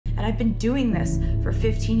I've been doing this for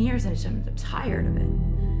 15 years and I'm tired of it.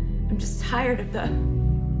 I'm just tired of the...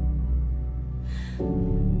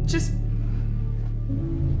 Just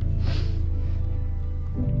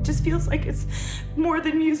feels like it's more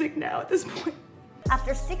than music now at this point.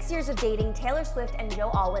 After 6 years of dating, Taylor Swift and Joe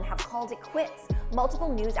Alwyn have called it quits.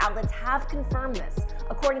 Multiple news outlets have confirmed this.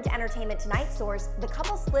 According to Entertainment Tonight source, the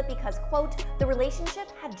couple split because, quote, the relationship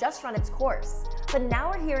had just run its course. But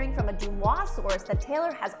now we're hearing from a DeuxMoi source that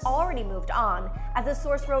Taylor has already moved on. As the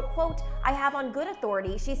source wrote, quote, I have on good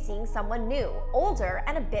authority she's seeing someone new, older,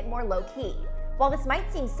 and a bit more low-key. While this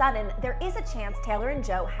might seem sudden, there is a chance Taylor and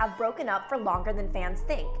Joe have broken up for longer than fans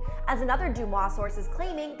think. As another DeuxMoi source is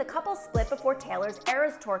claiming, the couple split before Taylor's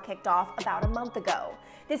Eras tour kicked off about a month ago.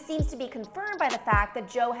 This seems to be confirmed by the fact that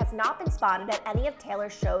Joe has not been spotted at any of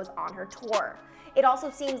Taylor's shows on her tour. It also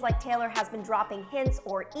seems like Taylor has been dropping hints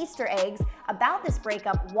or Easter eggs about this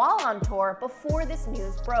breakup while on tour before this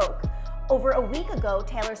news broke. Over a week ago,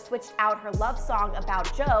 Taylor switched out her love song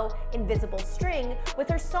about Joe, Invisible String, with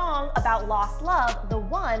her song about lost love, The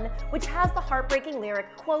One, which has the heartbreaking lyric,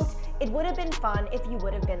 quote, it would have been fun if you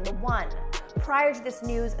would have been the one. Prior to this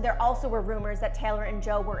news, there also were rumors that Taylor and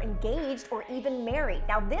Joe were engaged or even married.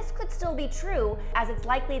 Now, this could still be true, as it's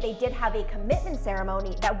likely they did have a commitment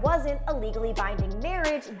ceremony that wasn't a legally binding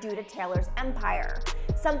marriage due to Taylor's empire.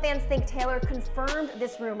 Some fans think Taylor confirmed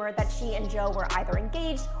this rumor that she and Joe were either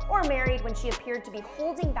engaged or married when she appeared to be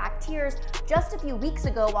holding back tears just a few weeks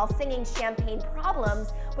ago while singing Champagne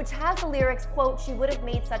Problems, which has the lyrics, quote, she would have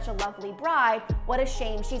made such a lovely bride, what a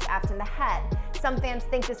shame she's effed in the head. Some fans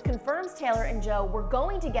think this confirms Taylor and Joe were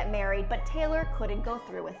going to get married, but Taylor couldn't go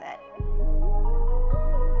through with it.